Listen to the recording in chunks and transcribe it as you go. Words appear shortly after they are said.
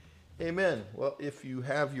Amen. Well, if you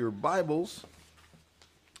have your Bibles,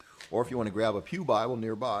 or if you want to grab a pew Bible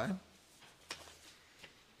nearby,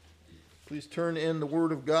 please turn in the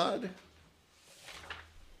Word of God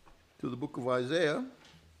to the book of Isaiah.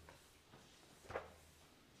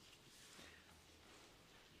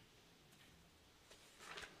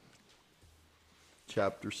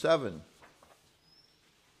 Chapter 7.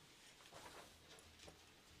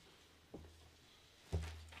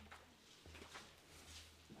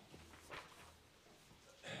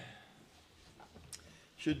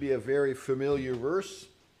 Should be a very familiar verse.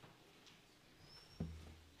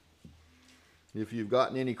 If you've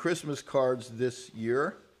gotten any Christmas cards this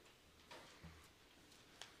year,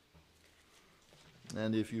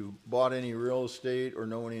 and if you've bought any real estate or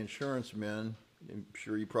know any insurance men, I'm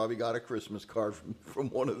sure you probably got a Christmas card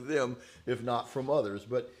from one of them, if not from others.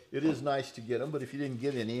 But it is nice to get them. But if you didn't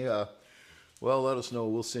get any, well, let us know.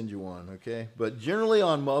 We'll send you one, okay? But generally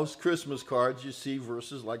on most Christmas cards, you see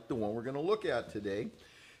verses like the one we're going to look at today.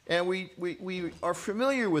 And we are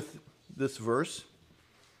familiar with this verse,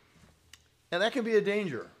 and that can be a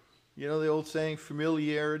danger. You know the old saying,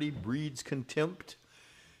 familiarity breeds contempt.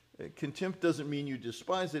 Contempt doesn't mean you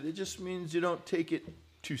despise it. It just means you don't take it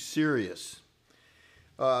too serious.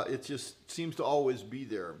 It just seems to always be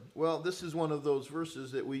there. Well, this is one of those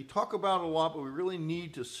verses that we talk about a lot, but we really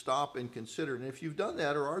need to stop and consider. And if you've done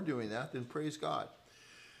that or are doing that, then praise God.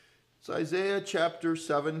 It's Isaiah chapter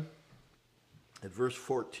 7. At verse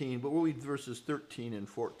 14, but we'll read verses 13 and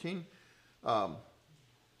 14.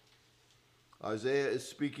 Isaiah is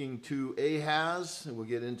speaking to Ahaz, and we'll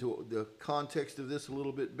get into the context of this a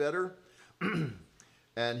little bit better.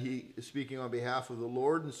 And he is speaking on behalf of the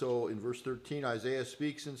Lord. And so in verse 13, Isaiah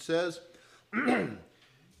speaks and says,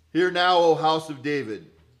 "Hear now, O house of David,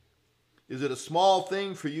 is it a small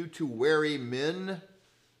thing for you to weary men?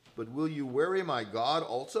 But will you weary my God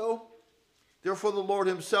also? Therefore the Lord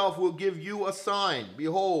himself will give you a sign.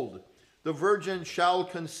 Behold, the virgin shall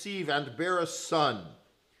conceive and bear a son,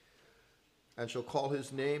 and shall call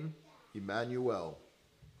his name Emmanuel."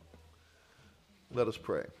 Let us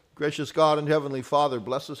pray. Gracious God and Heavenly Father,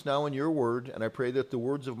 bless us now in your word, and I pray that the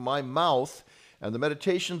words of my mouth and the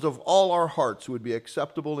meditations of all our hearts would be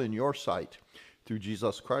acceptable in your sight. Through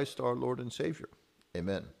Jesus Christ, our Lord and Savior.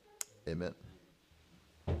 Amen. Amen.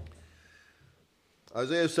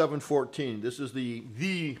 Isaiah 7:14, this is the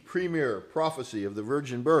premier prophecy of the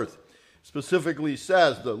virgin birth. Specifically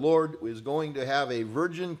says the Lord is going to have a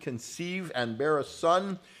virgin conceive and bear a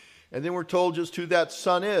son. And then we're told just who that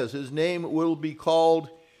son is. His name will be called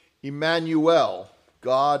Emmanuel,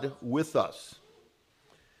 God with us.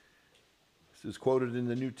 This is quoted in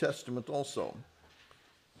the New Testament also.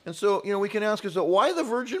 And so, we can ask ourselves, why the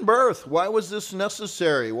virgin birth? Why was this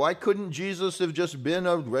necessary? Why couldn't Jesus have just been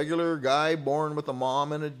a regular guy born with a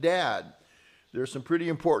mom and a dad? There are some pretty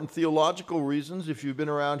important theological reasons. If you've been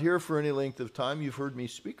around here for any length of time, you've heard me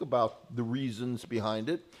speak about the reasons behind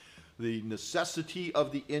it. The necessity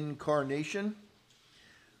of the incarnation,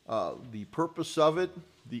 the purpose of it,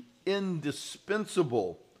 the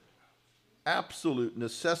indispensable absolute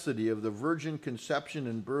necessity of the virgin conception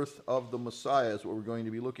and birth of the Messiah is what we're going to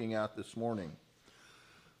be looking at this morning.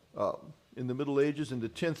 In the Middle Ages, in the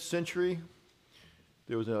 10th century,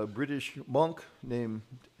 there was a British monk named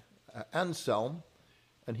Anselm,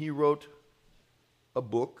 and he wrote a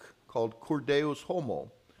book called Cur Deus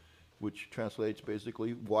Homo, which translates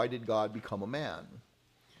basically, why did God become a man?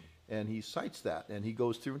 And he cites that, and he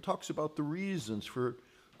goes through and talks about the reasons for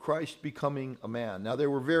Christ becoming a man. Now, there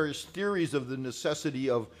were various theories of the necessity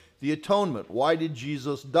of the atonement. Why did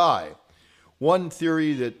Jesus die? One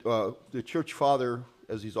theory that the church father,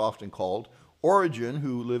 as he's often called, Origen,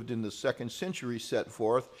 who lived in the 2nd century, set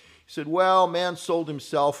forth. He said, well, man sold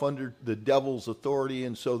himself under the devil's authority,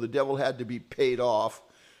 and so the devil had to be paid off.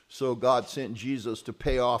 So God sent Jesus to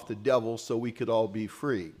pay off the devil so we could all be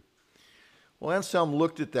free. Well, Anselm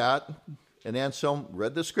looked at that, and Anselm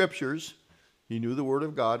read the scriptures. He knew the word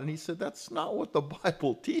of God, and he said, that's not what the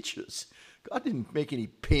Bible teaches. God didn't make any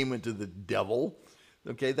payment to the devil.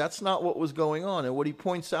 Okay, that's not what was going on. And what he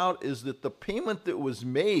points out is that the payment that was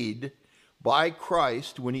made by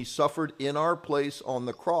Christ when he suffered in our place on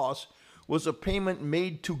the cross was a payment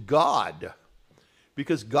made to God.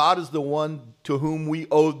 Because God is the one to whom we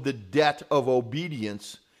owed the debt of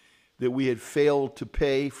obedience that we had failed to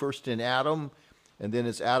pay, first in Adam. And then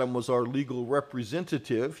as Adam was our legal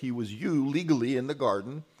representative, he was you legally in the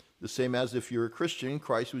garden, the same as if you're a Christian,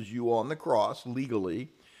 Christ was you on the cross legally.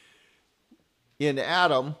 In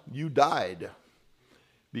Adam, you died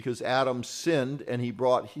because Adam sinned and he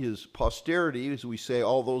brought his posterity, as we say,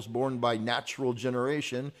 all those born by natural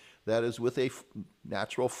generation, that is with a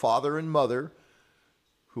natural father and mother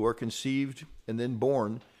who are conceived and then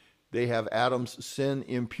born, they have Adam's sin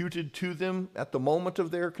imputed to them at the moment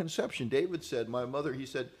of their conception. David said, my mother, he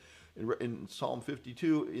said in Psalm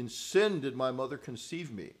 52, in sin did my mother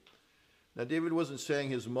conceive me. Now, David wasn't saying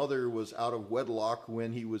his mother was out of wedlock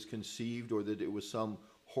when he was conceived or that it was some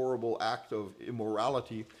horrible act of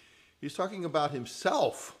immorality. He's talking about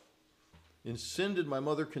himself. In sin did my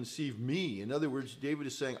mother conceive me. In other words, David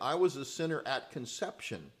is saying, I was a sinner at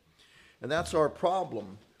conception. And that's our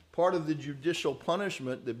problem. Part of the judicial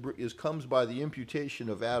punishment that comes by the imputation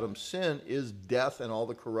of Adam's sin is death and all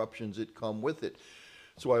the corruptions that come with it.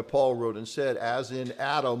 That's why Paul wrote and said, as in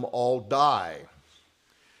Adam all die.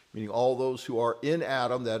 Meaning all those who are in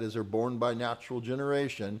Adam, that is, are born by natural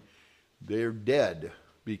generation, they're dead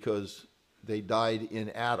because they died in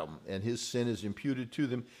Adam. And his sin is imputed to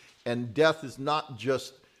them. And death is not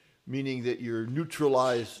just meaning that you're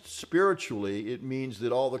neutralized spiritually. It means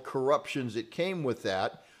that all the corruptions that came with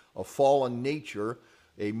that, a fallen nature,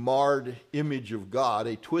 a marred image of God,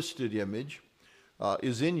 a twisted image,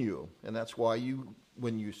 is in you. And that's why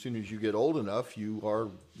as soon as you get old enough, you are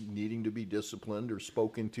needing to be disciplined or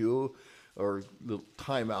spoken to or little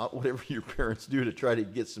time out, whatever your parents do to try to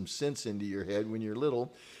get some sense into your head when you're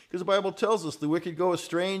little. Because the Bible tells us the wicked go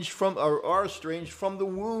estranged from, or are estranged from the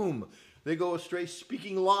womb. They go astray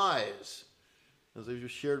speaking lies. As I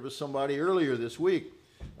just shared with somebody earlier this week,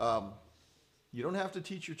 you don't have to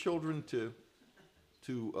teach your children to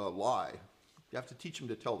lie. You have to teach them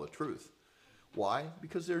to tell the truth. Why?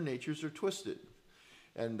 Because their natures are twisted.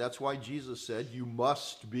 And that's why Jesus said, you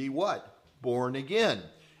must be what? Born again.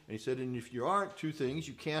 And he said, and if you aren't, two things,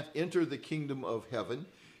 you can't enter the kingdom of heaven.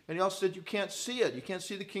 And he also said, you can't see it. You can't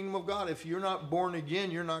see the kingdom of God. If you're not born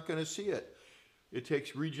again, you're not going to see it. It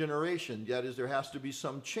takes regeneration. That is, there has to be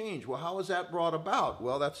some change. Well, how is that brought about?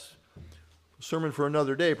 Well, that's a sermon for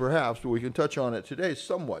another day, perhaps, but we can touch on it today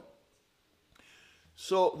somewhat.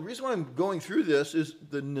 So the reason why I'm going through this is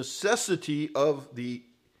the necessity of the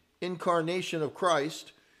incarnation of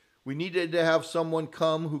Christ. We needed to have someone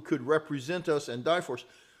come who could represent us and die for us.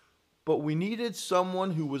 But we needed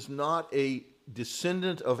someone who was not a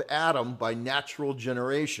descendant of Adam by natural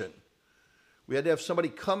generation. We had to have somebody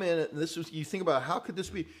come in, and this was, you think about how could this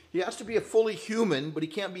be? He has to be a fully human, but he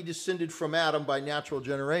can't be descended from Adam by natural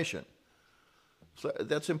generation. So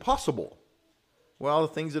that's impossible. Well,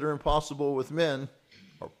 the things that are impossible with men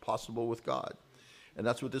are possible with God. And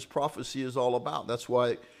that's what this prophecy is all about. That's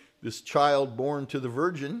why this child born to the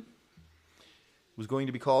virgin was going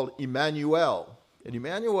to be called Emmanuel. And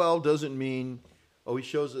Emmanuel doesn't mean, he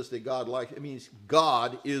shows us that God likes, it means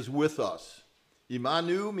God is with us.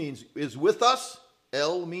 Imanu means is with us.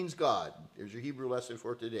 El means God. There's your Hebrew lesson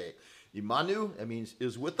for today. Imanu, that means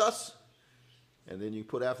is with us. And then you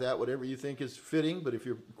put after that whatever you think is fitting, but if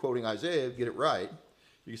you're quoting Isaiah, get it right.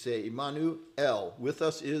 You say Imanu El, with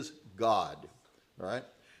us is God. All right?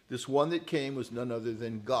 This one that came was none other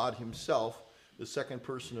than God himself, the second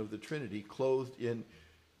person of the Trinity, clothed in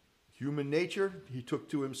human nature. He took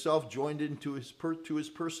to himself, joined into his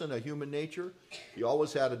person a human nature. He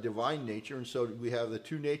always had a divine nature, and so we have the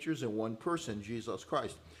two natures in one person, Jesus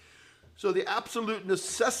Christ. So the absolute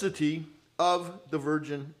necessity of the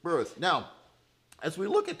virgin birth. Now, as we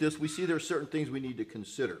look at this, we see there are certain things we need to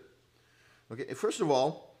consider. Okay, first of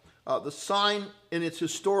all, the sign in its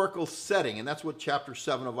historical setting, and that's what chapter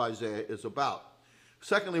 7 of Isaiah is about.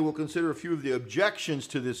 Secondly, we'll consider a few of the objections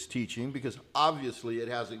to this teaching, because obviously it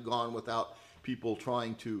hasn't gone without people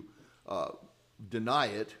trying to deny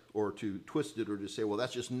it or to twist it or to say, well,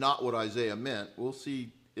 that's just not what Isaiah meant. We'll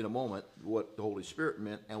see in a moment what the Holy Spirit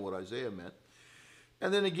meant and what Isaiah meant.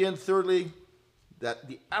 And then again, thirdly, that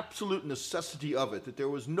the absolute necessity of it, that there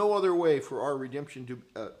was no other way for our redemption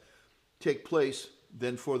to take place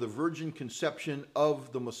than for the virgin conception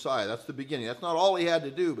of the Messiah. That's the beginning. That's not all he had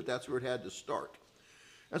to do, but that's where it had to start.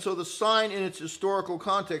 And so the sign in its historical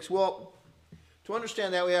context, well, to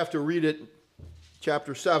understand that we have to read it,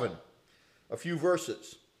 chapter 7, a few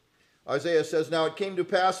verses. Isaiah says, now it came to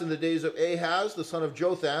pass in the days of Ahaz, the son of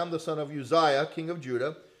Jotham, the son of Uzziah, king of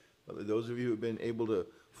Judah. Those of you who have been able to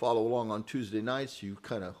follow along on Tuesday nights, you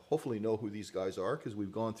kind of hopefully know who these guys are, because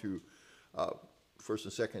we've gone through 1st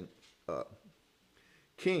and 2nd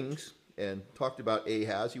Kings and talked about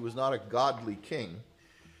Ahaz. He was not a godly king.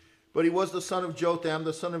 But he was the son of Jotham,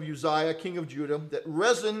 the son of Uzziah, king of Judah, that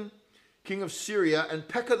Rezin, king of Syria, and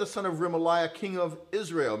Pekah, the son of Remaliah, king of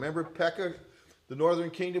Israel. Remember, Pekah, the northern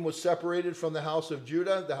kingdom, was separated from the house of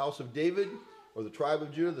Judah, the house of David, or the tribe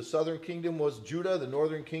of Judah. The southern kingdom was Judah, the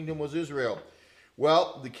northern kingdom was Israel.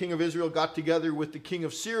 Well, the king of Israel got together with the king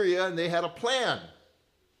of Syria, and they had a plan.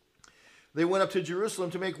 They went up to Jerusalem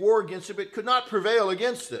to make war against it, but could not prevail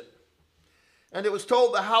against it. And it was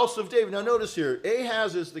told the house of David. Now notice here,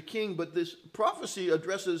 Ahaz is the king, but this prophecy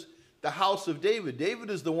addresses the house of David. David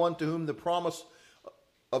is the one to whom the promise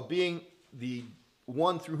of being the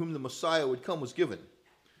one through whom the Messiah would come was given.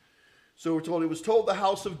 So we're told it was told the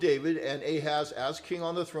house of David, and Ahaz, as king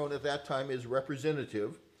on the throne at that time, is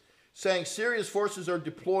representative, saying Syria's forces are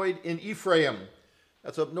deployed in Ephraim.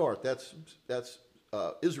 That's up north. That's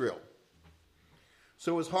Israel.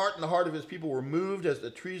 So his heart and the heart of his people were moved as the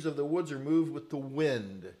trees of the woods are moved with the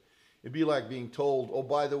wind. It'd be like being told, oh,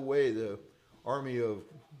 by the way, the army of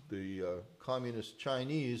the communist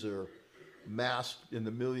Chinese are massed in the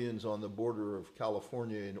millions on the border of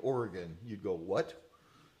California and Oregon. You'd go, what?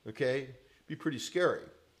 Okay? It'd be pretty scary.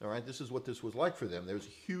 All right? This is what this was like for them. There's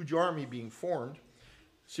a huge army being formed.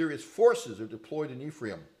 Syria's forces are deployed in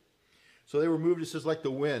Ephraim. So they were moved, it says, like the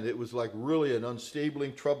wind. It was like really an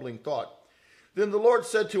unstabling, troubling thought. Then the Lord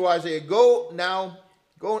said to Isaiah, Go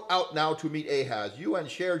out now to meet Ahaz, you and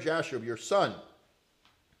Shear-Jashub, your son,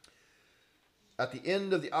 at the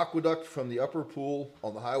end of the aqueduct from the upper pool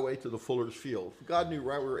on the highway to the fuller's field. God knew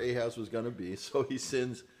right where Ahaz was going to be, so he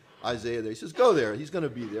sends Isaiah there. He says, go there. He's going to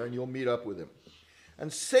be there, and you'll meet up with him.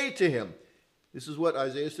 And say to him, this is what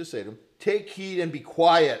Isaiah is to say to him, take heed and be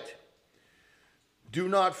quiet. Do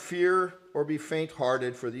not fear or be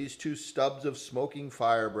faint-hearted for these two stubs of smoking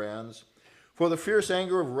firebrands, for the fierce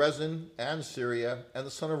anger of Rezin and Syria and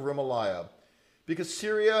the son of Remaliah. Because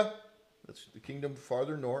Syria, that's the kingdom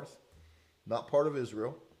farther north, not part of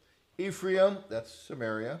Israel. Ephraim, that's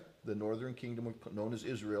Samaria, the northern kingdom known as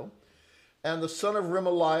Israel. And the son of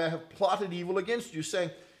Remaliah have plotted evil against you,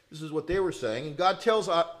 saying, this is what they were saying. And God tells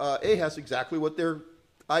Ahaz exactly what their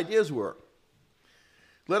ideas were.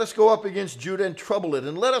 Let us go up against Judah and trouble it,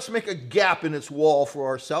 and let us make a gap in its wall for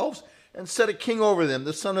ourselves, and set a king over them,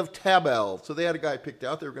 the son of Tabal. So they had a guy picked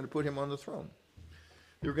out. They were going to put him on the throne.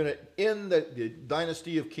 They were going to end the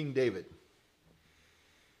dynasty of King David.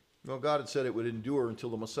 Well, God had said it would endure until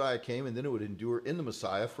the Messiah came, and then it would endure in the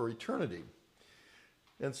Messiah for eternity.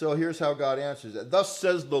 And so here's how God answers it. Thus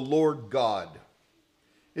says the Lord God,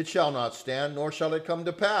 it shall not stand, nor shall it come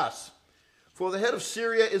to pass. For the head of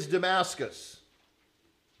Syria is Damascus.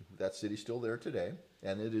 That city's still there today,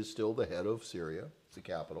 and it is still the head of Syria. It's the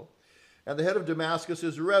capital. And the head of Damascus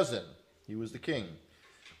is Rezin. He was the king.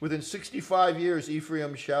 Within 65 years,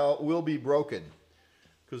 Ephraim will be broken.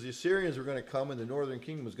 Because the Assyrians were going to come and the northern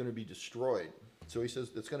kingdom was going to be destroyed. So he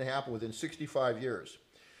says it's going to happen within 65 years.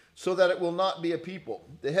 So that it will not be a people.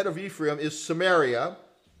 The head of Ephraim is Samaria.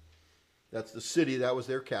 That's the city. That was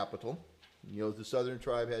their capital. You know, the southern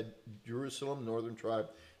tribe had Jerusalem. Northern tribe,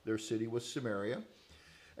 their city was Samaria.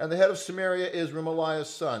 And the head of Samaria is Remaliah's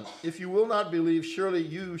son. If you will not believe, surely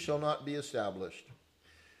you shall not be established.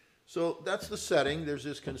 So that's the setting. There's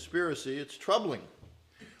this conspiracy. It's troubling.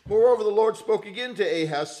 Moreover, the Lord spoke again to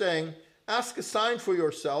Ahaz, saying, ask a sign for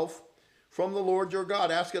yourself from the Lord your God.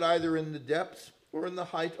 Ask it either in the depths or in the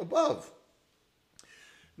height above.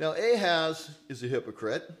 Now, Ahaz is a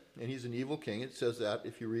hypocrite, and he's an evil king. It says that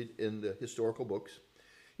if you read in the historical books.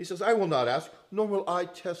 He says, I will not ask, nor will I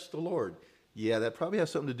test the Lord. Yeah, that probably has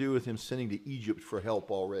something to do with him sending to Egypt for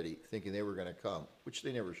help already, thinking they were going to come, which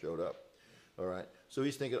they never showed up. All right. So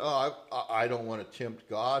he's thinking, oh, I don't want to tempt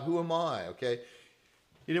God. Who am I? Okay.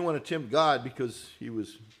 He didn't want to tempt God because he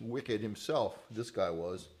was wicked himself. This guy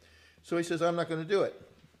was. So he says, I'm not going to do it.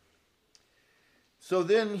 So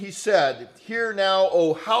then he said, hear now,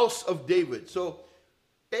 O house of David. So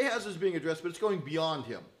Ahaz is being addressed, but it's going beyond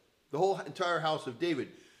him. The whole entire house of David.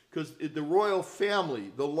 Because the royal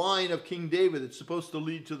family, the line of King David that's supposed to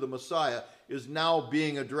lead to the Messiah, is now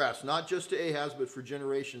being addressed. Not just to Ahaz, but for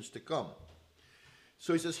generations to come.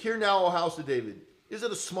 So he says, hear now, O house of David. Is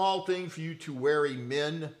it a small thing for you to weary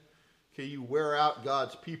men? Okay, you wear out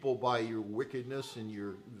God's people by your wickedness and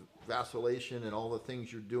your vacillation and all the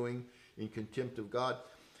things you're doing in contempt of God.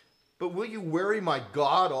 But will you weary my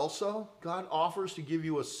God also? God offers to give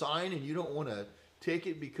you a sign and you don't want to take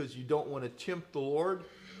it because you don't want to tempt the Lord?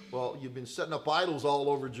 Well, you've been setting up idols all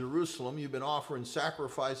over Jerusalem. You've been offering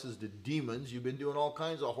sacrifices to demons. You've been doing all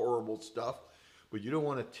kinds of horrible stuff. But you don't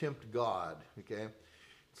want to tempt God, okay?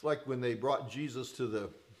 It's like when they brought Jesus to the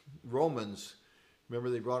Romans. Remember,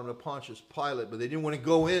 they brought him to Pontius Pilate, but they didn't want to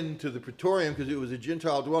go into the Praetorium because it was a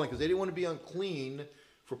Gentile dwelling, because they didn't want to be unclean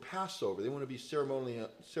for Passover. They want to be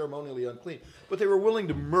ceremonially unclean. But they were willing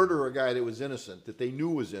to murder a guy that was innocent, that they knew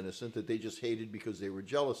was innocent, that they just hated because they were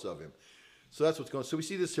jealous of him. So that's what's going on. So we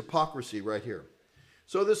see this hypocrisy right here.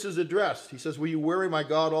 So this is addressed. He says, will you weary my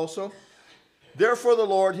God also? Therefore the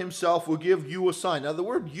Lord himself will give you a sign. Now the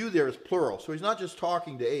word you there is plural. So he's not just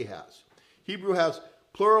talking to Ahaz. Hebrew has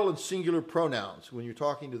plural and singular pronouns when you're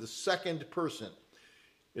talking to the second person.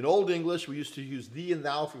 In Old English, we used to use thee and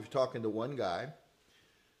thou if you're talking to one guy,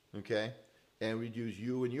 okay? And we'd use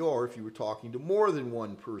you and your if you were talking to more than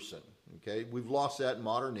one person, okay? We've lost that in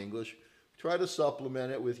modern English. Try to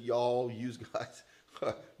supplement it with y'all, yous guys,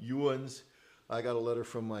 youans. I got a letter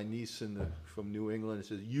from my niece from New England. It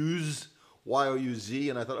says use, Y-O-U-Z,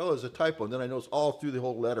 and I thought, oh, it's a typo. And then I noticed all through the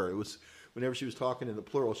whole letter, it was, whenever she was talking in the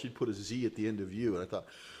plural, she'd put a Z at the end of you. And I thought,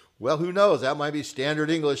 well, who knows? That might be standard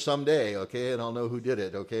English someday, okay? And I'll know who did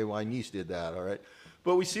it, okay? My niece did that, all right?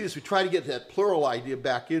 But we see this. We try to get that plural idea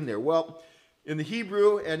back in there. Well, in the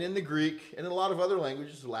Hebrew and in the Greek and in a lot of other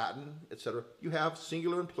languages, Latin, etc., you have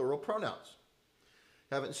singular and plural pronouns.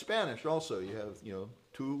 You have it in Spanish also. You have,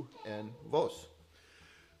 tu and vos.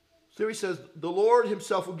 So he says, the Lord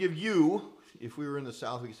himself will give you, if we were in the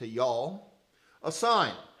South, we could say y'all, a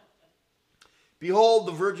sign. Behold,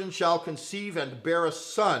 the virgin shall conceive and bear a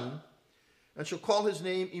son, and shall call his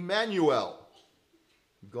name Emmanuel.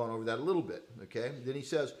 We've gone over that a little bit, okay? Then he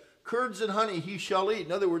says, curds and honey he shall eat.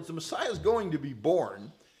 In other words, the Messiah is going to be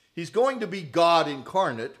born. He's going to be God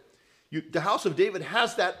incarnate. The house of David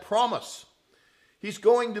has that promise. He's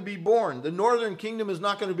going to be born. The northern kingdom is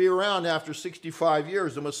not going to be around after 65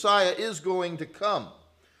 years. The Messiah is going to come.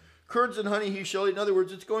 Curds and honey he shall eat. In other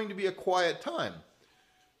words, it's going to be a quiet time.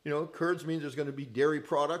 Curds means there's going to be dairy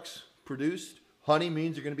products produced. Honey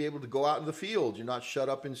means you're going to be able to go out in the fields. You're not shut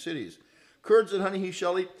up in cities. Curds and honey he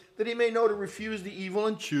shall eat, that he may know to refuse the evil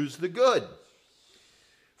and choose the good.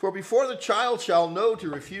 For before the child shall know to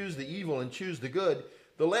refuse the evil and choose the good,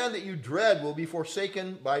 the land that you dread will be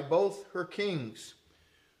forsaken by both her kings.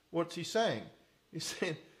 What's he saying? He's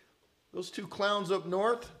saying, those two clowns up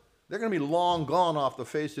north, they're going to be long gone off the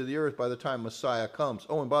face of the earth by the time Messiah comes.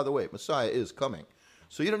 Oh, and by the way, Messiah is coming.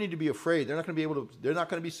 So you don't need to be afraid. They're not going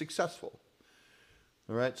to be successful.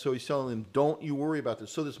 All right, so he's telling them, don't you worry about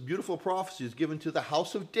this. So this beautiful prophecy is given to the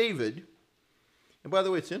house of David. And by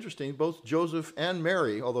the way, it's interesting, both Joseph and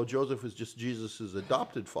Mary, although Joseph is just Jesus'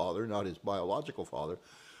 adopted father, not his biological father,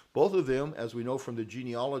 both of them, as we know from the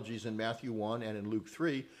genealogies in Matthew 1 and in Luke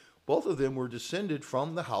 3, both of them were descended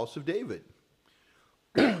from the house of David.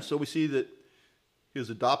 So we see that his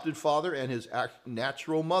adopted father and his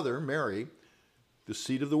natural mother, Mary, the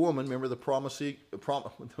seed of the woman, remember the prophecy, I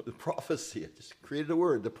just created a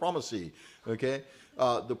word, the prophecy, okay?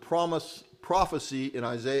 The prophecy in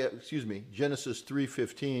Genesis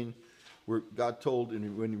 3:15, where God told,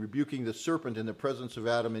 when rebuking the serpent in the presence of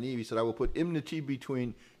Adam and Eve, he said, I will put enmity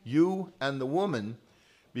between you and the woman,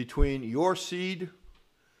 between your seed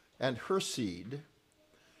and her seed.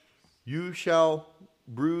 You shall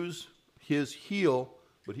bruise his heel,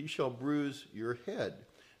 but he shall bruise your head.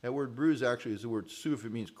 That word bruise actually is the word suf.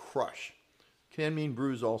 It means crush. Can mean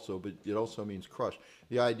bruise also, but it also means crush.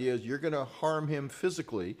 The idea is you're going to harm him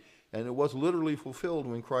physically, and it was literally fulfilled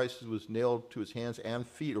when Christ was nailed to his hands and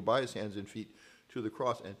feet, or by his hands and feet, to the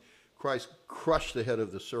cross, and Christ crushed the head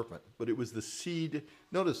of the serpent. But it was the seed,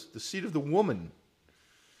 notice, the seed of the woman.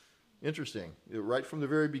 Interesting. Right from the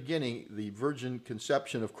very beginning, the virgin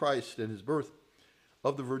conception of Christ and his birth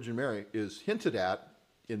of the Virgin Mary is hinted at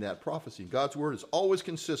in that prophecy. God's word is always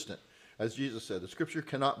consistent. As Jesus said, the scripture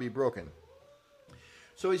cannot be broken.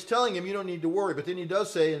 So he's telling him you don't need to worry. But then he does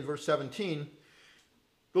say in verse 17,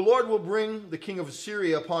 the Lord will bring the king of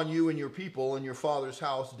Assyria upon you and your people and your father's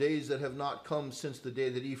house, days that have not come since the day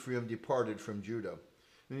that Ephraim departed from Judah.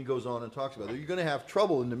 Then he goes on and talks about it. You're going to have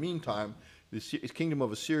trouble in the meantime. The kingdom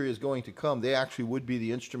of Assyria is going to come. They actually would be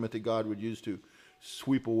the instrument that God would use to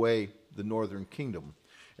sweep away the northern kingdom.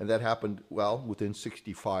 And that happened, within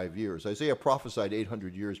 65 years. Isaiah prophesied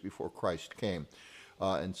 800 years before Christ came.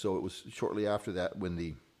 And so it was shortly after that when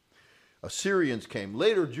the Assyrians came.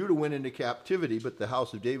 Later, Judah went into captivity, but the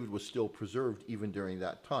house of David was still preserved even during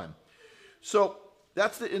that time. So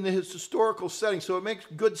that's in his historical setting. So it makes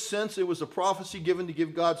good sense. It was a prophecy given to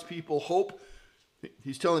give God's people hope.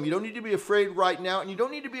 He's telling them, you don't need to be afraid right now, and you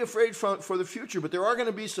don't need to be afraid for the future, but there are going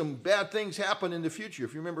to be some bad things happen in the future.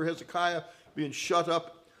 If you remember Hezekiah being shut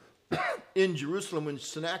up in Jerusalem when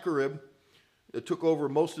Sennacherib took over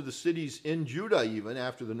most of the cities in Judah, even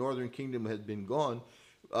after the northern kingdom had been gone,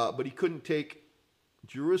 but he couldn't take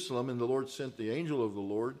Jerusalem, and the Lord sent the angel of the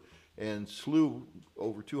Lord and slew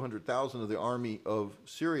over 200,000 of the army of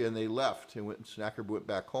Syria, and they left, and Sennacherib went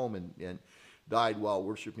back home and died while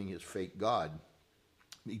worshiping his fake god.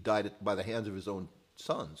 He died by the hands of his own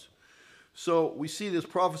sons. So we see this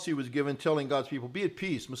prophecy was given telling God's people, be at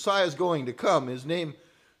peace. Messiah is going to come. His name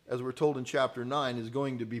as we're told in chapter 9, is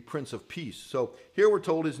going to be Prince of Peace. So here we're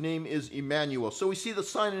told his name is Emmanuel. So we see the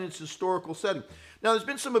sign in its historical setting. Now, there's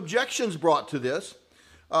been some objections brought to this.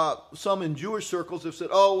 Some in Jewish circles have said,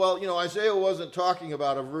 oh, well, Isaiah wasn't talking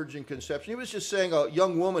about a virgin conception. He was just saying a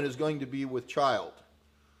young woman is going to be with child.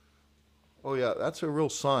 Oh, yeah, that's a real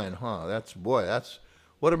sign, huh? That's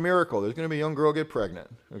what a miracle. There's going to be a young girl get pregnant,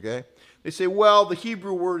 okay? They say, well, the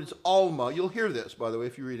Hebrew word is alma. You'll hear this, by the way,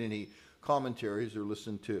 if you read any commentaries or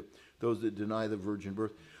listen to those that deny the virgin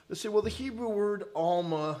birth. They say, well, the Hebrew word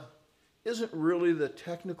alma isn't really the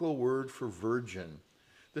technical word for virgin.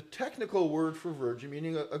 The technical word for virgin,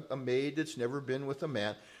 meaning a maid that's never been with a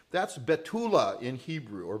man, that's betula in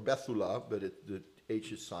Hebrew, or Bethula, but the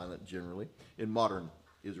H is silent generally in modern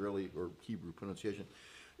Israeli or Hebrew pronunciation.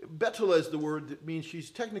 Betula is the word that means she's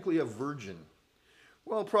technically a virgin.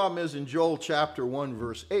 Well, the problem is in Joel chapter 1,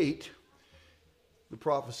 verse 8, the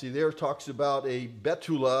prophecy there talks about a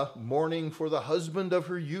Betula mourning for the husband of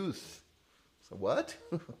her youth. So what?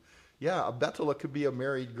 Yeah, a Betula could be a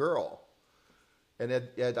married girl. And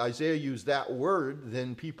had Isaiah used that word,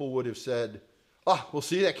 then people would have said, well,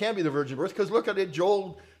 see, that can't be the virgin birth, because look at it,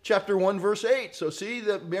 Joel chapter 1, verse 8. So see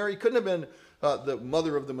that Mary couldn't have been the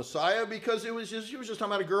mother of the Messiah, because she was just talking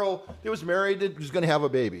about a girl that was married that was going to have a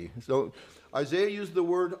baby. So Isaiah used the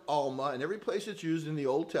word alma, and every place it's used in the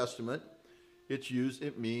Old Testament,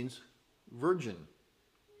 it means virgin.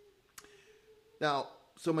 Now,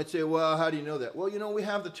 some might say, well, how do you know that? Well, we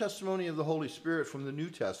have the testimony of the Holy Spirit from the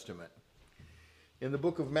New Testament. In the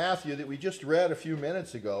book of Matthew that we just read a few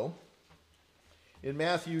minutes ago, in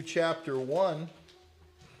Matthew chapter 1,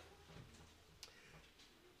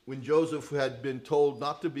 when Joseph had been told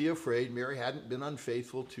not to be afraid, Mary hadn't been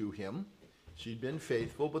unfaithful to him. She'd been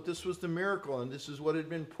faithful, but this was the miracle, and this is what had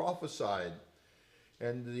been prophesied.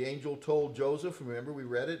 And the angel told Joseph, remember we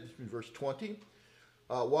read it in verse 20,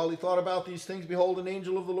 while he thought about these things, behold, an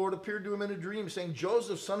angel of the Lord appeared to him in a dream, saying,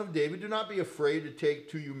 Joseph, son of David, do not be afraid to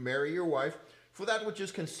take to you Mary, your wife, for that which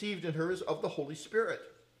is conceived in her is of the Holy Spirit.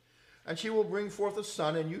 And she will bring forth a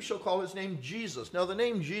son, and you shall call his name Jesus. Now, the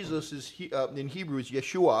name Jesus is in Hebrew is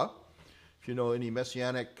Yeshua. If you know any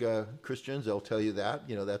Messianic Christians, they'll tell you that.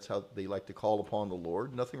 That's how they like to call upon the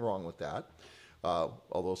Lord. Nothing wrong with that.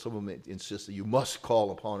 Although some of them insist that you must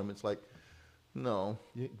call upon him. It's like, no,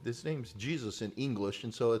 this name's Jesus in English,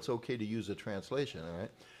 and so it's okay to use a translation, all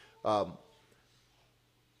right?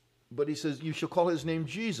 But he says, you shall call his name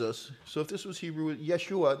Jesus. So if this was Hebrew,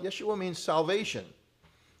 Yeshua means salvation.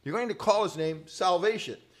 You're going to call his name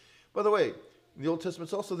salvation. By the way, in the Old Testament,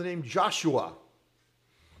 it's also the name Joshua.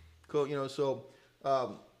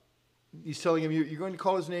 He's telling him, you're going to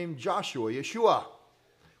call his name Joshua, Yeshua.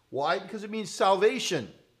 Why? Because it means salvation.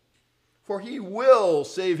 For he will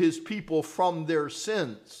save his people from their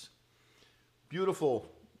sins. Beautiful.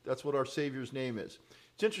 That's what our Savior's name is.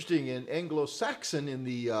 It's interesting, in Anglo-Saxon, in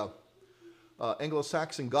the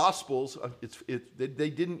Anglo-Saxon Gospels, they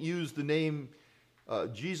didn't use the name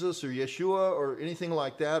Jesus or Yeshua or anything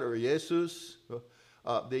like that, or Jesus.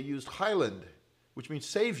 They used Highland, which means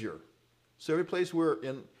Savior. So every place where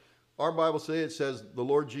in our Bible it says the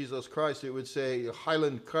Lord Jesus Christ, it would say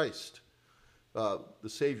Highland Christ, the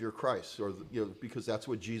Savior Christ, or because that's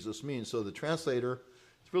what Jesus means. So the translator,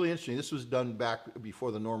 it's really interesting. This was done back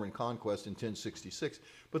before the Norman Conquest in 1066.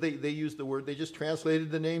 But they used the word, they just translated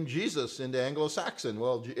the name Jesus into Anglo-Saxon.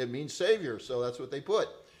 Well, it means Savior, so that's what they put.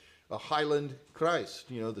 A Highland Christ,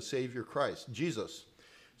 the Savior Christ, Jesus.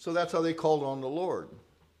 So that's how they called on the Lord.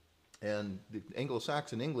 And the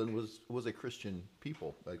Anglo-Saxon England was a Christian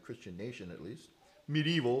people, a Christian nation at least.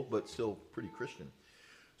 Medieval, but still pretty Christian.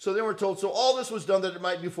 So then we're told, so all this was done that it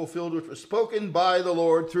might be fulfilled, which was spoken by the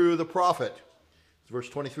Lord through the prophet. It's verse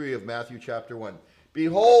 23 of Matthew chapter 1.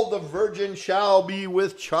 Behold, the virgin shall be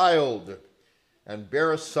with child, and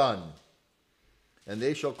bear a son, and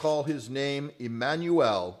they shall call his name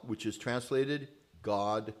Emmanuel, which is translated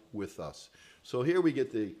God with us. So here we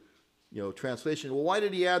get the translation. Well, why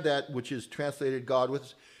did he add that, which is translated God with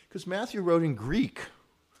us? Because Matthew wrote in Greek.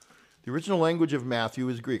 The original language of Matthew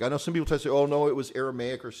is Greek. I know some people try to say, oh, no, it was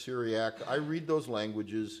Aramaic or Syriac. I read those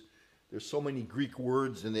languages. There's so many Greek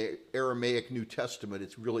words in the Aramaic New Testament.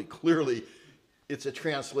 It's really clearly, it's a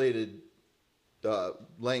translated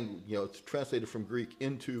language. It's translated from Greek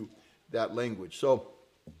into that language. So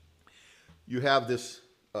you have this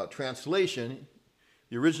translation.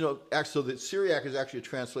 The original, so the Syriac is actually a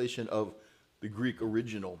translation of the Greek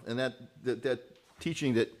original. And that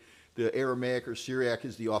teaching that the Aramaic or Syriac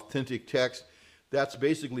is the authentic text, that's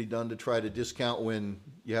basically done to try to discount when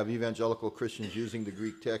you have evangelical Christians using the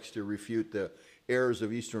Greek text to refute the errors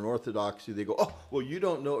of Eastern Orthodoxy. They go, oh, well, you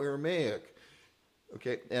don't know Aramaic.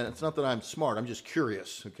 Okay, and it's not that I'm smart, I'm just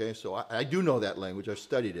curious. Okay, so I do know that language, I've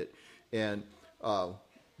studied it, and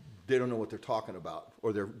they don't know what they're talking about,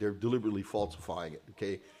 or they're deliberately falsifying it.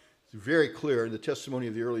 Okay, it's very clear, and the testimony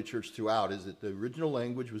of the early church throughout is that the original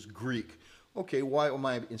language was Greek. Okay, why am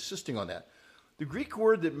I insisting on that? The Greek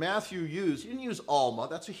word that Matthew used, he didn't use Alma,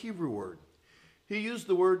 that's a Hebrew word. He used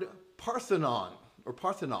the word Parthenon, or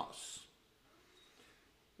Parthenos,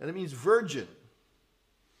 and it means virgin.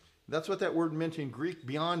 That's what that word meant in Greek,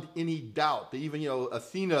 beyond any doubt. They even,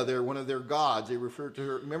 Athena, they're one of their gods. They referred to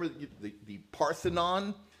her. Remember the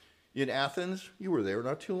Parthenon in Athens? You were there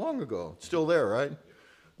not too long ago. It's still there, right?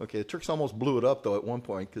 Okay, the Turks almost blew it up, though, at one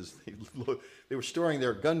point, because they were storing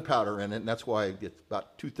their gunpowder in it, and that's why it's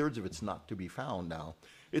about 2/3 of it's not to be found now.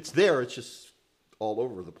 It's there, it's just all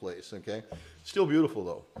over the place, okay? Still beautiful,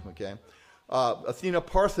 though, okay? Athena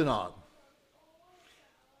Parthenon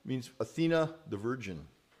means Athena the Virgin.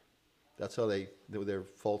 That's how their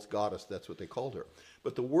false goddess, that's what they called her.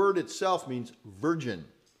 But the word itself means virgin.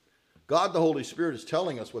 God the Holy Spirit is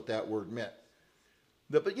telling us what that word meant.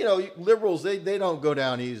 But, liberals, they don't go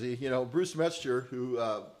down easy. Bruce Metzger, who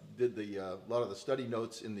did a lot of the study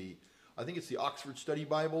notes in I think it's the Oxford Study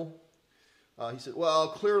Bible, he said, well,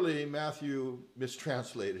 clearly Matthew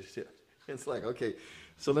mistranslated it. It's like, okay,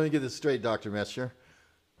 so let me get this straight, Dr. Metzger.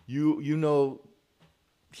 You know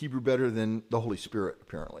Hebrew better than the Holy Spirit,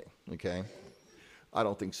 apparently, okay? I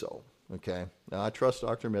don't think so, okay? Now, I trust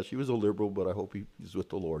Dr. Metzger. He was a liberal, but I hope he's with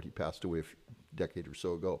the Lord. He passed away a decade or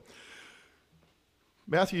so ago.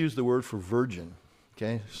 Matthew used the word for virgin,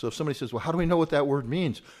 okay? So if somebody says, well, how do we know what that word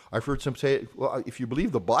means? I've heard some say, well, if you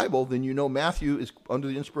believe the Bible, then you know Matthew is, under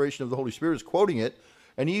the inspiration of the Holy Spirit, is quoting it,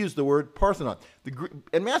 and he used the word Parthenon.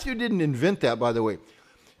 And Matthew didn't invent that, by the way.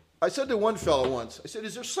 I said to one fellow once, I said,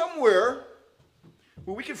 is there somewhere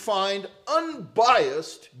where we can find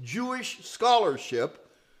unbiased Jewish scholarship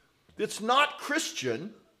that's not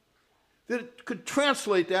Christian that could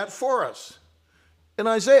translate that for us? In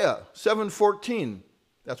Isaiah 7:14,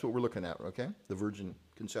 that's what we're looking at, okay? The virgin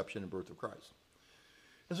conception and birth of Christ.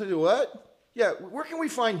 And so, what? Yeah, where can we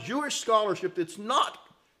find Jewish scholarship that's not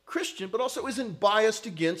Christian, but also isn't biased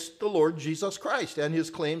against the Lord Jesus Christ and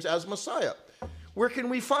his claims as Messiah? Where can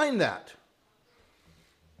we find that?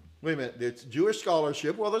 Wait a minute, it's Jewish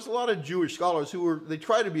scholarship. Well, there's a lot of Jewish scholars they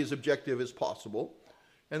try to be as objective as possible.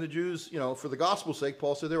 And the Jews, for the gospel's sake,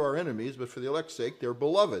 Paul said they're our enemies, but for the elect's sake, they're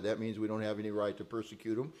beloved. That means we don't have any right to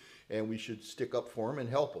persecute them, and we should stick up for them and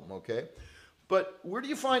help them, okay? But where do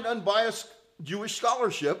you find unbiased Jewish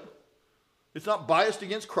scholarship? It's not biased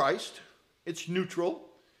against Christ. It's neutral.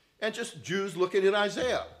 And just Jews looking at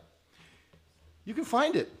Isaiah. You can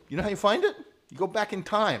find it. You know how you find it? You go back in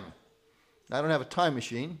time. I don't have a time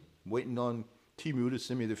machine. I'm waiting on Timu to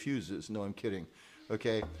send me the fuses. No, I'm kidding.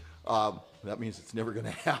 Okay? That means it's never going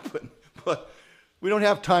to happen. But we don't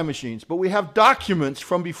have time machines. But we have documents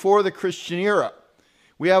from before the Christian era.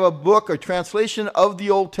 We have a book, a translation of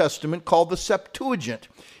the Old Testament called the Septuagint.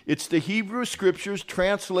 It's the Hebrew scriptures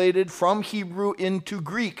translated from Hebrew into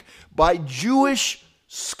Greek by Jewish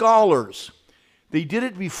scholars. They did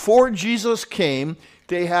it before Jesus came.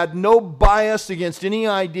 They had no bias against any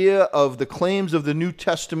idea of the claims of the New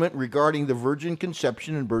Testament regarding the virgin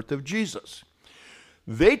conception and birth of Jesus.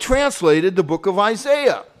 They translated the book of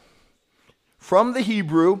Isaiah from the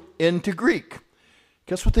Hebrew into Greek.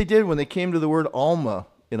 Guess what they did when they came to the word Alma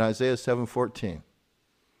in Isaiah 7:14?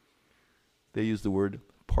 They used the word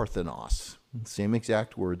Parthenos, the same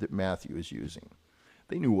exact word that Matthew is using.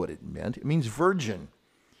 They knew what it meant. It means virgin.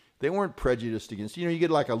 They weren't prejudiced against. You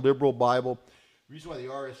get like a liberal Bible. The reason why the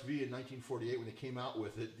RSV in 1948, when they came out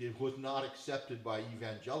with it, it was not accepted by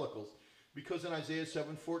evangelicals, because in Isaiah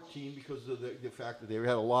 7:14, because of the fact that they had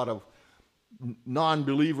a lot of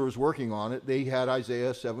non-believers working on it, they had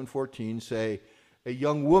Isaiah 7:14 say, a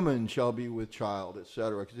young woman shall be with child,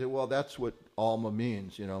 etc. Well, that's what Alma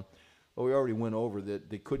means, Well, we already went over that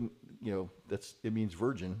they couldn't, it means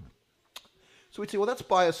virgin. So we'd say, well, that's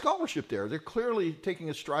biased scholarship there. They're clearly taking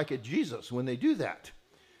a strike at Jesus when they do that,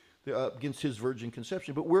 against his virgin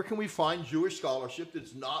conception. But where can we find Jewish scholarship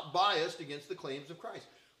that's not biased against the claims of Christ?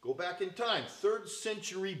 Go back in time, 3rd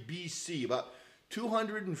century BC, about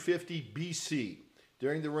 250 BC,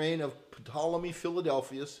 during the reign of Ptolemy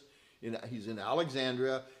Philadelphus. He's in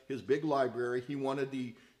Alexandria, his big library. He wanted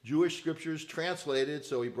the Jewish scriptures translated,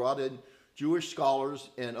 so he brought in Jewish scholars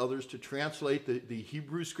and others to translate the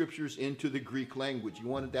Hebrew scriptures into the Greek language. He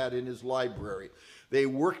wanted that in his library. They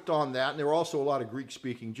worked on that, and there were also a lot of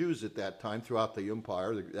Greek-speaking Jews at that time throughout the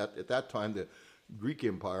empire. At that time, the Greek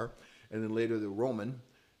Empire, and then later the Roman.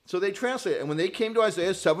 So they translate it. And when they came to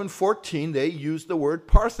Isaiah 7:14, they used the word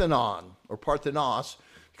Parthenon or Parthenos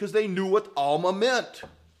because they knew what Alma meant.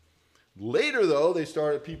 Later, though, they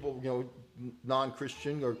started people,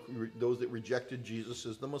 non-Christian or those that rejected Jesus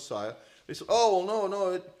as the Messiah. They said, oh, well,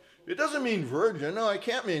 no, it doesn't mean virgin. No, I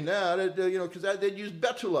can't mean that. Because they'd use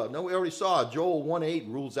Betula. No, we already saw Joel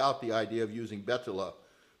 1:8 rules out the idea of using Betula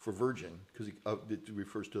for virgin because it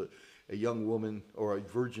refers to a young woman or a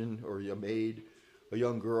virgin or a maid, a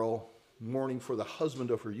young girl mourning for the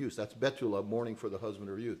husband of her youth. That's Betula, mourning for the husband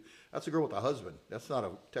of her youth. That's a girl with a husband.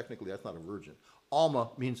 Technically, that's not a virgin. Alma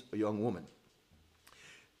means a young woman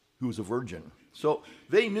who was a virgin. So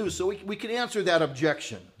they knew. So we can answer that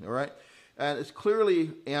objection, all right? And it's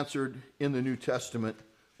clearly answered in the New Testament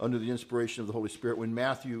under the inspiration of the Holy Spirit when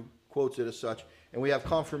Matthew quotes it as such. And we have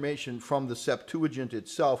confirmation from the Septuagint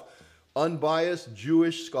itself, unbiased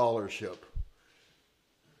Jewish scholarship.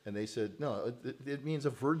 And they said, no, it means a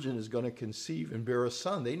virgin is going to conceive and bear a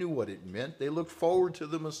son. They knew what it meant. They looked forward to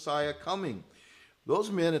the Messiah coming.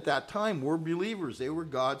 Those men at that time were believers. They were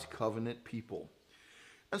God's covenant people.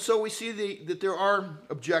 And so we see that there are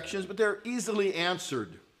objections, but they're easily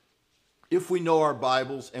answered if we know our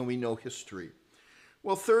Bibles and we know history.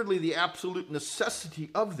 Well, thirdly, the absolute necessity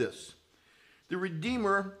of this. The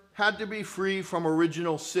Redeemer had to be free from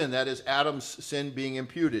original sin, that is, Adam's sin being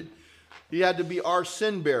imputed. He had to be our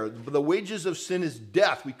sin bearer. The wages of sin is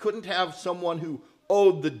death. We couldn't have someone who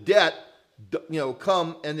owed the debt,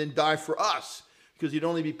 come and then die for us, because he'd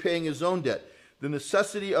only be paying his own debt. The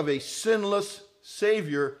necessity of a sinless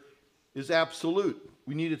Savior is absolute.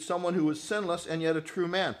 We needed someone who was sinless and yet a true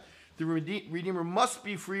man. The Redeemer must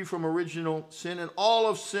be free from original sin and all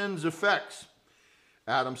of sin's effects.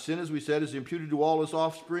 Adam's sin, as we said, is imputed to all his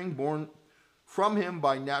offspring, born from him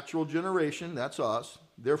by natural generation. That's us.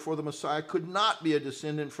 Therefore, the Messiah could not be a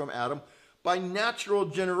descendant from Adam by natural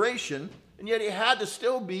generation, and yet he had to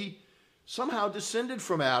still be somehow descended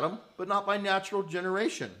from Adam, but not by natural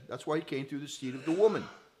generation. That's why he came through the seed of the woman.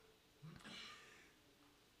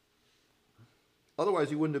 Otherwise,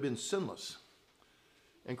 he wouldn't have been sinless.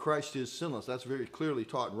 And Christ is sinless. That's very clearly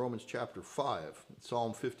taught in Romans chapter 5,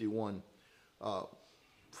 Psalm 51,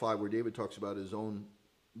 5, where David talks about his own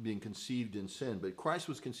being conceived in sin. But Christ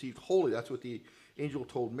was conceived holy. That's what the angel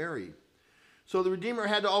told Mary. So the Redeemer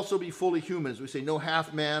had to also be fully human. As we say, no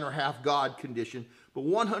half man or half God condition, but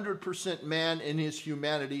 100% man in his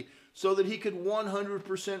humanity so that he could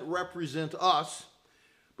 100% represent us.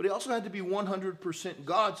 But he also had to be 100%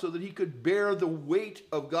 God so that he could bear the weight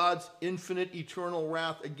of God's infinite eternal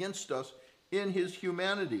wrath against us in his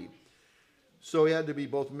humanity. So he had to be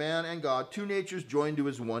both man and God, two natures joined to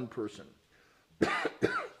his one person. The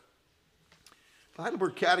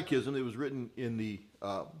Heidelberg Catechism, that was written in the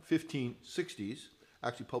 1560s,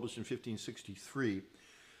 actually published in 1563,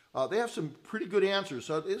 they have some pretty good answers.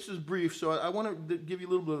 So this is brief, so I want to give you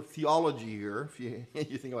a little bit of theology here.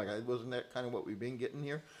 If you think like, wasn't that kind of what we've been getting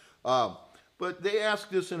here? But they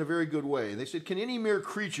asked this in a very good way. They said, can any mere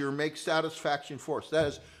creature make satisfaction for us? That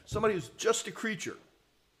is, somebody who's just a creature.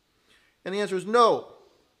 And the answer is no.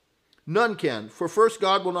 None can. For first,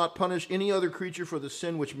 God will not punish any other creature for the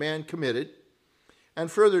sin which man committed.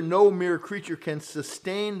 And further, no mere creature can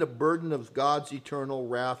sustain the burden of God's eternal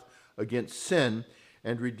wrath against sin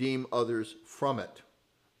and redeem others from it.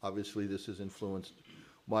 Obviously, this has influenced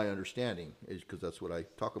my understanding, because that's what I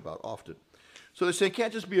talk about often. So they say it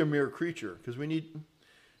can't just be a mere creature, because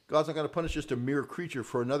God's not going to punish just a mere creature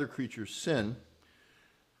for another creature's sin,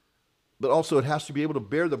 but also it has to be able to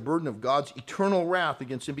bear the burden of God's eternal wrath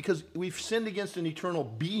against sin, because we've sinned against an eternal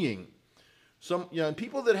being. And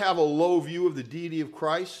people that have a low view of the deity of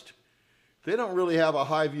Christ, they don't really have a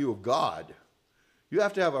high view of God. You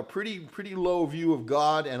have to have a pretty low view of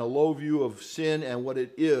God and a low view of sin and what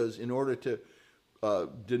it is in order to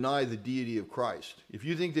deny the deity of Christ. If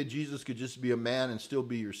you think that Jesus could just be a man and still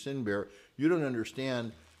be your sin bearer, you don't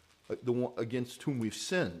understand the one against whom we've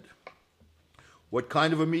sinned. What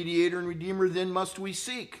kind of a mediator and redeemer then must we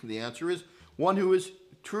seek? The answer is one who is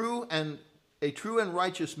a true and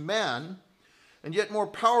righteous man, and yet more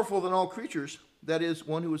powerful than all creatures, that is,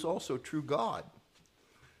 one who is also true God.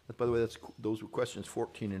 By the way, those were questions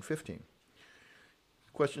 14 and 15.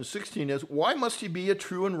 Question 16 is, why must he be a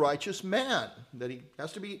true and righteous man? That he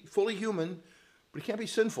has to be fully human, but he can't be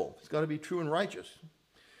sinful. He's got to be true and righteous.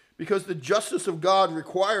 Because the justice of God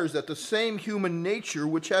requires that the same human nature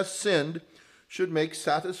which has sinned should make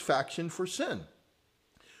satisfaction for sin.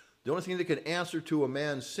 The only thing that can answer to a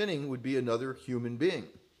man sinning would be another human being.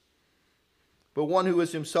 But one who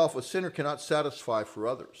is himself a sinner cannot satisfy for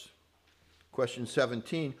others. Question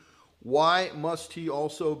 17, why must he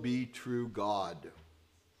also be true God?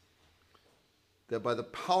 that by the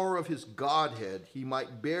power of his Godhead he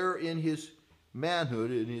might bear in his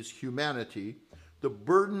manhood, in his humanity, the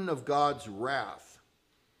burden of God's wrath.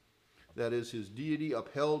 That is, his deity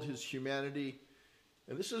upheld his humanity.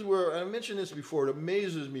 And this is where, I mentioned this before, it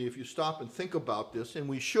amazes me if you stop and think about this, and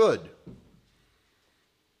we should.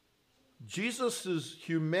 Jesus'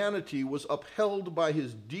 humanity was upheld by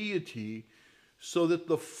his deity so that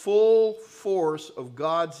the full force of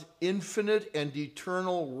God's infinite and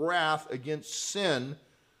eternal wrath against sin,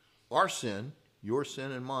 our sin, your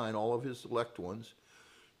sin and mine, all of his elect ones,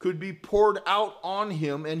 could be poured out on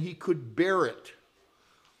him and he could bear it.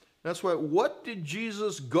 That's why, what did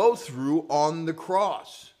Jesus go through on the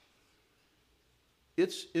cross?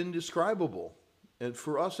 It's indescribable. And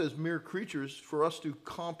for us as mere creatures, for us to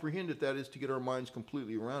comprehend it, that is to get our minds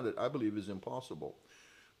completely around it, I believe is impossible.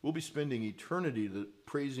 We'll be spending eternity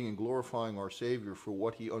praising and glorifying our Savior for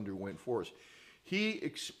what he underwent for us. He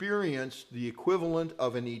experienced the equivalent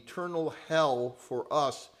of an eternal hell for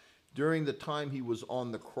us during the time he was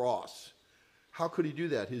on the cross. How could he do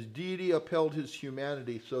that? His deity upheld his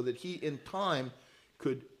humanity so that he in time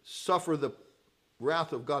could suffer the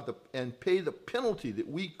wrath of God and pay the penalty that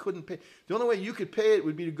we couldn't pay. The only way you could pay it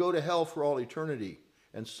would be to go to hell for all eternity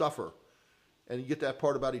and suffer. And you get that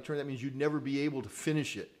part about eternity, that means you'd never be able to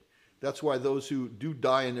finish it. That's why those who do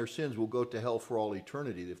die in their sins will go to hell for all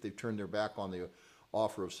eternity if they've turned their back on the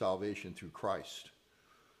offer of salvation through Christ.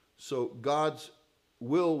 So God's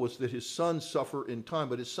will was that his son suffer in time,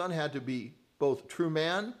 but his son had to be both true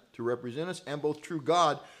man to represent us and both true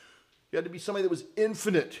God. He had to be somebody that was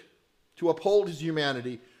infinite to uphold his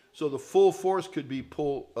humanity so the full force could be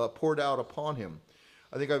poured out upon him.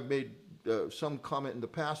 I think I've made some comment in the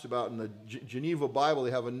past about in the Geneva Bible,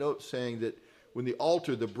 they have a note saying that when the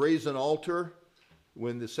altar, the brazen altar,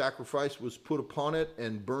 when the sacrifice was put upon it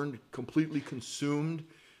and burned, completely consumed,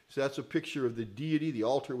 so that's a picture of the deity. The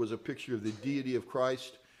altar was a picture of the deity of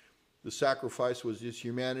Christ. The sacrifice was his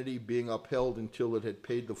humanity being upheld until it had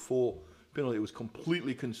paid the full penalty. It was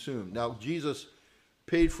completely consumed. Now, Jesus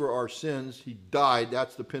paid for our sins. He died.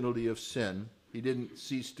 That's the penalty of sin. He didn't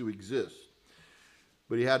cease to exist.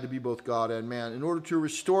 But he had to be both God and man in order to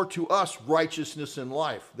restore to us righteousness and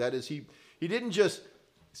life. That is, he didn't just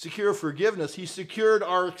secure forgiveness. He secured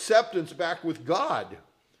our acceptance back with God,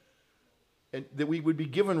 and that we would be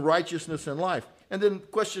given righteousness and life. And then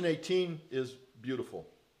question 18 is beautiful.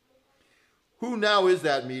 Who now is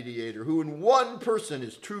that mediator, who in one person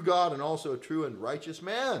is true God and also a true and righteous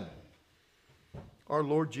man? Our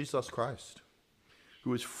Lord Jesus Christ,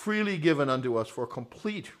 who is freely given unto us for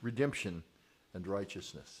complete redemption and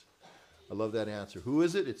righteousness. I love that answer. Who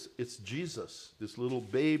is it? It's Jesus, this little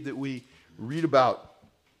babe that we read about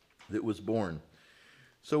that was born.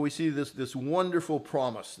 So we see this wonderful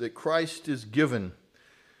promise that Christ is given,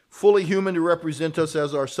 fully human to represent us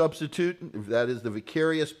as our substitute. That is the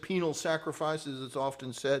vicarious penal sacrifice, as it's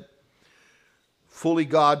often said. Fully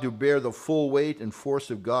God to bear the full weight and force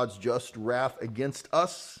of God's just wrath against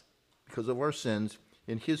us because of our sins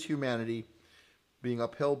in his humanity, being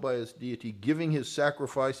upheld by his deity, giving his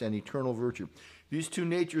sacrifice and eternal virtue. These two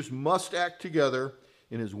natures must act together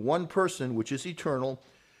in his one person, which is eternal,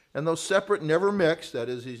 and though separate, never mixed. That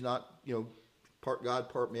is, he's not, part God,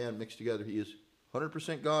 part man mixed together. He is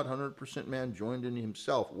 100% God, 100% man, joined in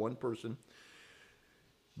himself, one person,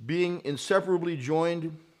 being inseparably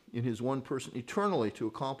joined in his one person eternally to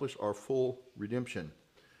accomplish our full redemption.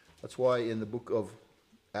 That's why in the book of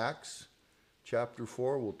Acts, chapter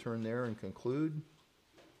 4, we'll turn there and conclude.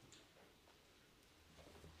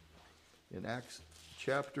 In Acts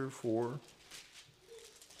chapter 4,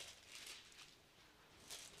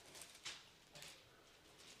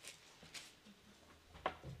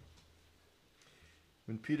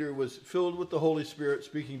 when Peter was filled with the Holy Spirit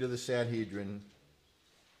speaking to the Sanhedrin,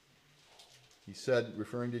 he said,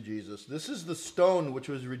 referring to Jesus, "This is the stone which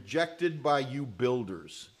was rejected by you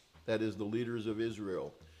builders," that is, the leaders of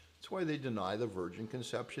Israel. That's why they deny the virgin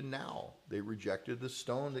conception now. They rejected the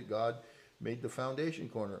stone that God made the foundation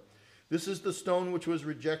corner. "This is the stone which was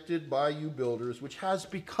rejected by you builders, which has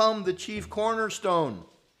become the chief cornerstone.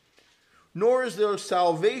 Nor is there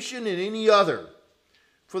salvation in any other.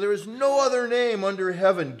 For there is no other name under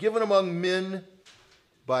heaven given among men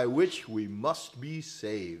by which we must be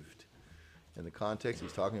saved." In the context,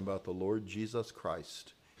 he's talking about the Lord Jesus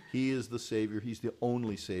Christ. He is the Savior. He's the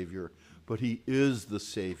only Savior, but he is the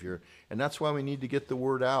Savior. And that's why we need to get the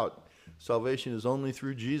word out. Salvation is only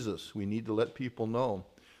through Jesus. We need to let people know.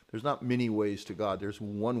 There's not many ways to God. There's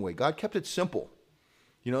one way. God kept it simple.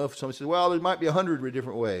 If somebody says, well, there might be 100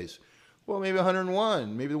 different ways. Well, maybe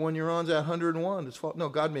 101. Maybe the one you're on is at 101. No,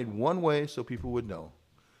 God made one way so people would know.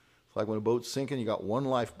 It's like when a boat's sinking, you got one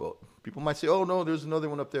lifeboat. People might say, oh, no, there's another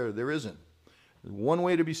one up there. There isn't. One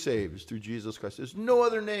way to be saved is through Jesus Christ. There's no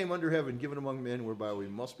other name under heaven given among men whereby we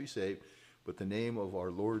must be saved but the name of our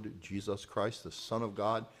Lord Jesus Christ, the Son of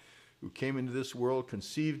God, who came into this world,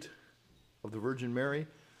 conceived of the Virgin Mary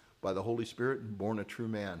by the Holy Spirit, and born a true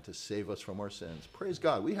man to save us from our sins. Praise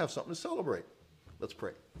God. We have something to celebrate. Let's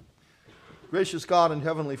pray. Gracious God and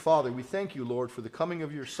Heavenly Father, we thank you, Lord, for the coming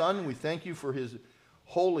of your Son. We thank you for his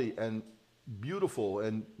holy and beautiful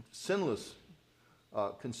and sinless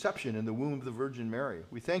conception in the womb of the Virgin Mary.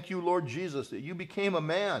 We thank you, Lord Jesus, that you became a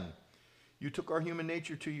man. You took our human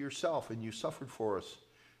nature to yourself, and you suffered for us.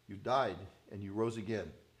 You died, and you rose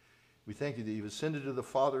again. We thank you that you've ascended to the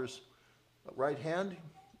Father's right hand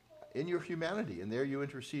in your humanity, and there you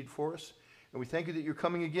intercede for us. And we thank you that you're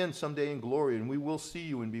coming again someday in glory, and we will see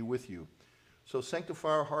you and be with you. So sanctify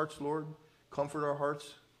our hearts, Lord. Comfort our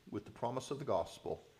hearts with the promise of the gospel.